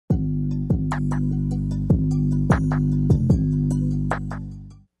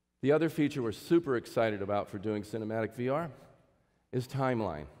The other feature we're super excited about for doing cinematic VR is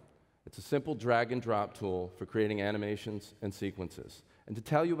Timeline. It's a simple drag and drop tool for creating animations and sequences. And to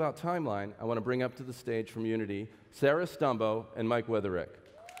tell you about Timeline, I want to bring up to the stage from Unity Sarah Stumbo and Mike Wuetherick.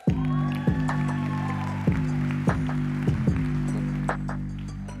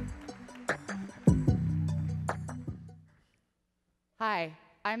 Hi,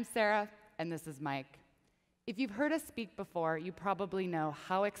 I'm Sarah, and this is Mike. If you've heard us speak before, you probably know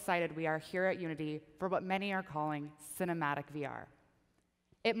how excited we are here at Unity for what many are calling cinematic VR.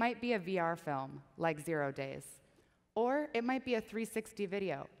 It might be a VR film, like 0 Days, or it might be a 360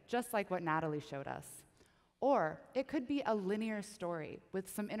 video, just like what Natalie showed us. Or it could be a linear story with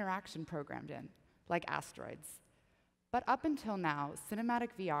some interaction programmed in, like Asteroids. But up until now, cinematic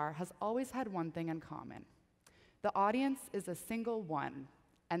VR has always had one thing in common. The audience is a single one,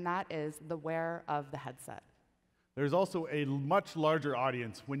 and that is the wearer of the headset. There's also a much larger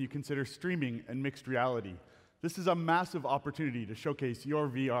audience when you consider streaming and mixed reality. This is a massive opportunity to showcase your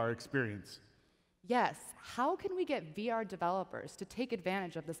VR experience. Yes, how can we get VR developers to take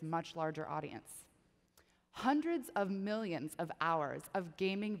advantage of this much larger audience? Hundreds of millions of hours of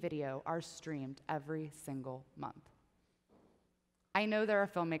gaming video are streamed every single month. I know there are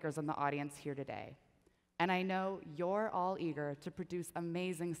filmmakers in the audience here today, and I know you're all eager to produce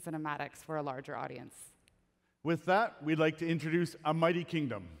amazing cinematics for a larger audience. With that, we'd like to introduce A Mighty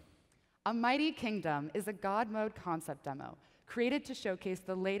Kingdom. A Mighty Kingdom is a God mode concept demo created to showcase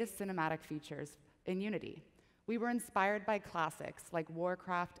the latest cinematic features in Unity. We were inspired by classics like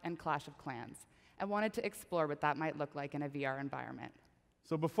Warcraft and Clash of Clans and wanted to explore what that might look like in a VR environment.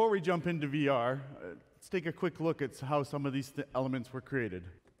 So before we jump into VR, let's take a quick look at how some of these elements were created.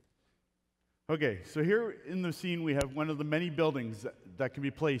 Okay, so here in the scene we have one of the many buildings that can be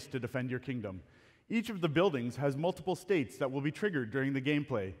placed to defend your kingdom. Each of the buildings has multiple states that will be triggered during the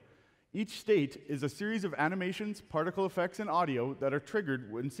gameplay. Each state is a series of animations, particle effects, and audio that are triggered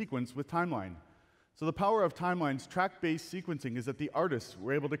in sequence with Timeline. So the power of Timeline's track-based sequencing is that the artists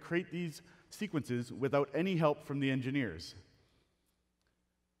were able to create these sequences without any help from the engineers.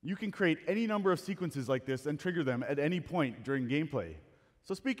 You can create any number of sequences like this and trigger them at any point during gameplay.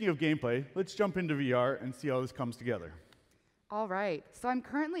 So speaking of gameplay, let's jump into VR and see how this comes together. All right, so I'm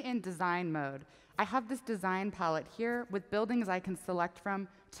currently in design mode. I have this design palette here with buildings I can select from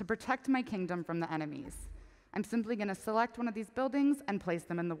to protect my kingdom from the enemies. I'm simply going to select one of these buildings and place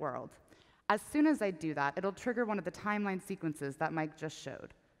them in the world. As soon as I do that, it'll trigger one of the timeline sequences that Mike just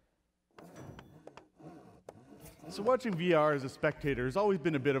showed. So watching VR as a spectator has always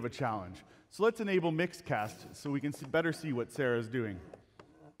been a bit of a challenge. So let's enable Mixcast so we can better see what Sarah is doing.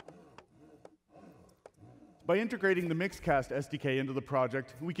 By integrating the Mixcast SDK into the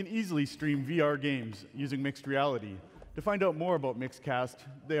project, we can easily stream VR games using mixed reality. To find out more about Mixcast,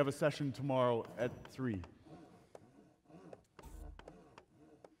 they have a session tomorrow at 3.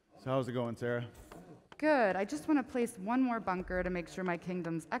 So how's it going, Sarah? Good. I just want to place one more bunker to make sure my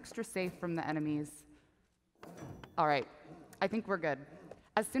kingdom's extra safe from the enemies. All right, I think we're good.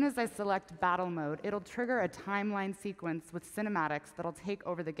 As soon as I select battle mode, it'll trigger a timeline sequence with cinematics that'll take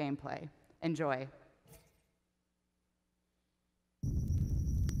over the gameplay. Enjoy.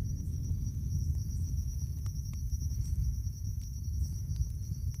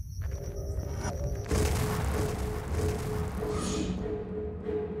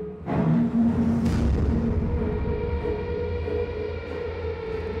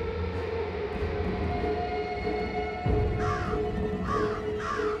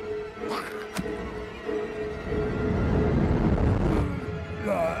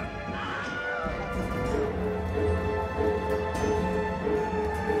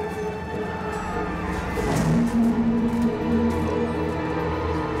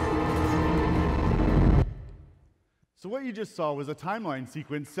 So what you just saw was a timeline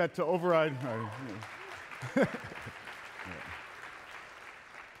sequence set to override. So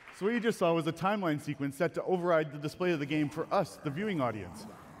what you just saw was a timeline sequence set to override the display of the game for us, the viewing audience.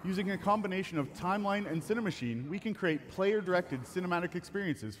 Using a combination of timeline and Cinemachine, we can create player-directed cinematic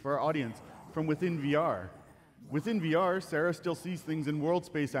experiences for our audience from within VR. Within VR, Sarah still sees things in world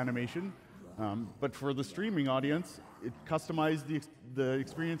space animation, but for the streaming audience, it customized the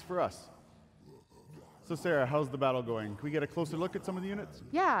experience for us. So Sarah, how's the battle going? Can we get a closer look at some of the units?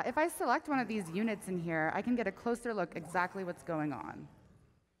 Yeah, if I select one of these units in here, I can get a closer look exactly what's going on.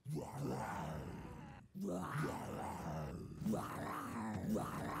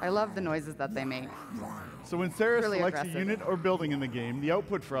 I love the noises that they make. So when Sarah Really selects aggressive. a unit or building in the game, the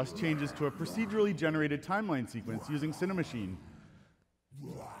output for us changes to a procedurally generated timeline sequence using Cinemachine.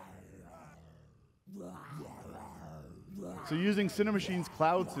 So using Cinemachine's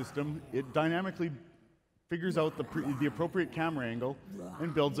cloud system, it dynamically figures out the appropriate camera angle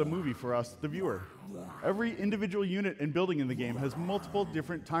and builds a movie for us, the viewer. Every individual unit and building in the game has multiple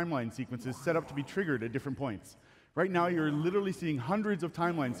different timeline sequences set up to be triggered at different points. Right now, you're literally seeing hundreds of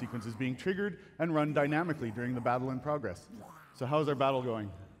timeline sequences being triggered and run dynamically during the battle in progress. So how's our battle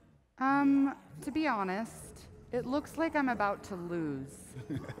going? To be honest, it looks like I'm about to lose.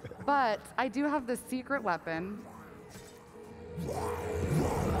 But I do have this secret weapon.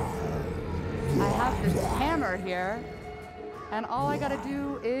 I have this hammer here, and all I gotta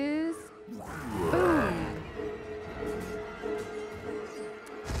do is boom.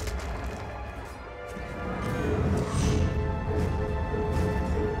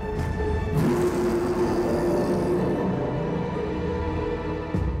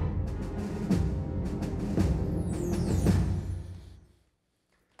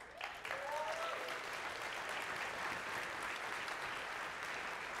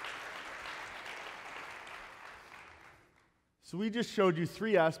 So we just showed you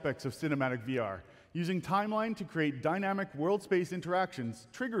 3 aspects of cinematic VR, using timeline to create dynamic world-space interactions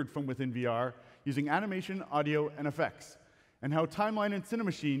triggered from within VR using animation, audio, and effects, and how Timeline and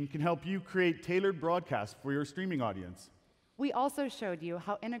Cinemachine can help you create tailored broadcasts for your streaming audience. We also showed you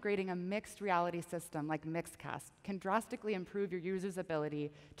how integrating a mixed reality system like Mixcast can drastically improve your users'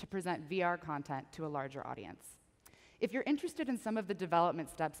 ability to present VR content to a larger audience. If you're interested in some of the development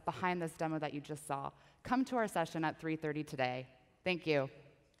steps behind this demo that you just saw, come to our session at 3:30 today. Thank you.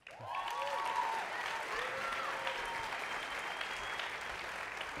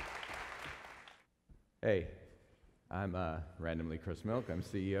 Hey, I'm randomly Chris Milk. I'm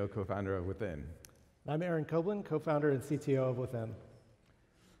CEO, co-founder of Within. I'm Aaron Koblin, co-founder and CTO of Within.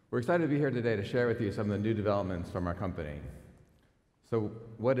 We're excited to be here today to share with you some of the new developments from our company. So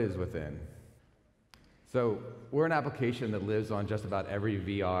what is Within? So we're an application that lives on just about every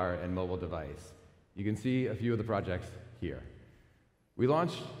VR and mobile device. You can see a few of the projects here. We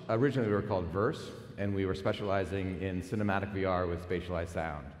launched, originally we were called Verse, and we were specializing in cinematic VR with spatialized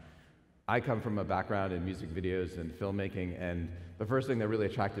sound. I come from a background in music videos and filmmaking, and the first thing that really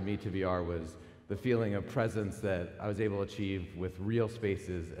attracted me to VR was the feeling of presence that I was able to achieve with real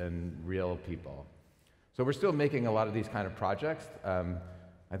spaces and real people. So we're still making a lot of these kind of projects.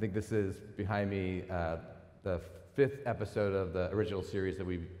 I think this is, behind me, the 5th episode of the original series that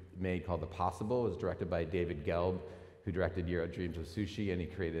we made called The Possible. It was directed by David Gelb, who directed Year of Dreams of Sushi, and he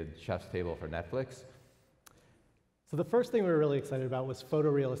created Chef's Table for Netflix. So the first thing we were really excited about was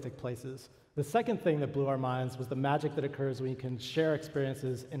photorealistic places. The second thing that blew our minds was the magic that occurs when you can share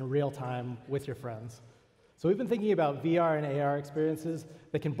experiences in real time with your friends. So we've been thinking about VR and AR experiences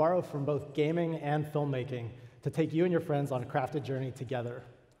that can borrow from both gaming and filmmaking to take you and your friends on a crafted journey together.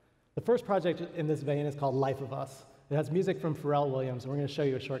 The first project in this vein is called Life of Us. It has music from Pharrell Williams, and we're going to show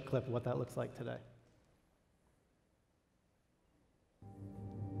you a short clip of what that looks like today.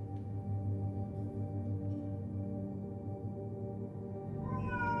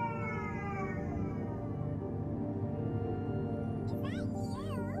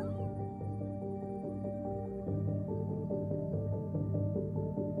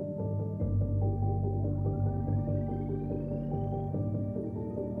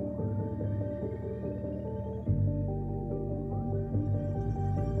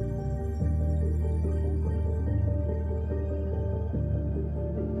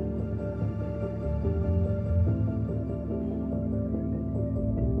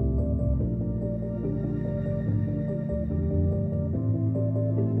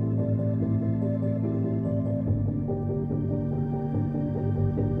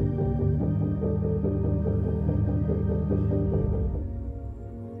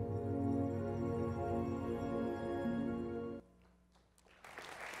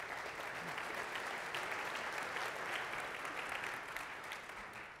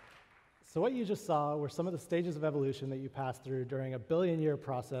 So what you just saw were some of the stages of evolution that you passed through during a billion-year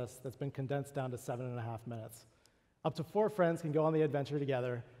process that's been condensed down to 7.5 minutes. Up to 4 friends can go on the adventure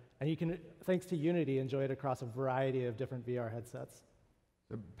together, and you can, thanks to Unity, enjoy it across a variety of different VR headsets.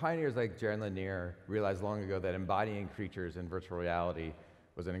 The pioneers like Jaron Lanier realized long ago that embodying creatures in virtual reality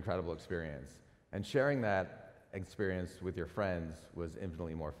was an incredible experience, and sharing that experience with your friends was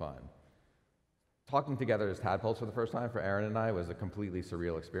infinitely more fun. Talking together as tadpoles for the first time for Aaron and I was a completely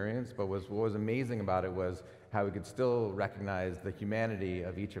surreal experience, but what was amazing about it was how we could still recognize the humanity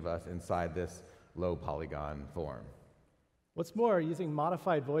of each of us inside this low polygon form. What's more, using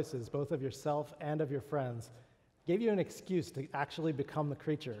modified voices, both of yourself and of your friends, gave you an excuse to actually become the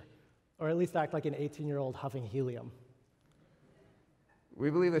creature, or at least act like an 18-year-old huffing helium. We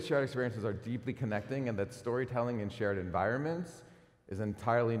believe that shared experiences are deeply connecting and that storytelling in shared environments is an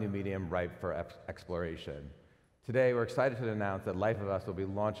entirely new medium ripe for exploration. Today, we're excited to announce that Life of Us will be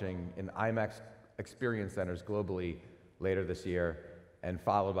launching in IMAX experience centers globally later this year, and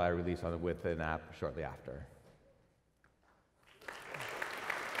followed by a release on the Within app shortly after.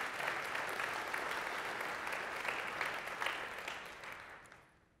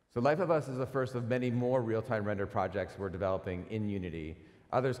 So Life of Us is the first of many more real-time render projects we're developing in Unity.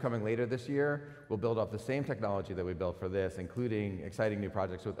 Others coming later this year will build off the same technology that we built for this, including exciting new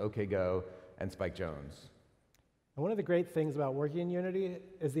projects with OKGo and Spike Jones. And one of the great things about working in Unity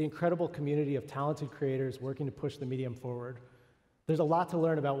is the incredible community of talented creators working to push the medium forward. There's a lot to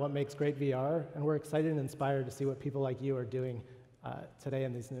learn about what makes great VR, and we're excited and inspired to see what people like you are doing today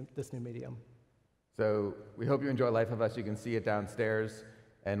in this new medium. So we hope you enjoy Life of Us. You can see it downstairs,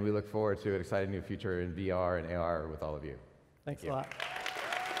 and we look forward to an exciting new future in VR and AR with all of you. Thanks a lot.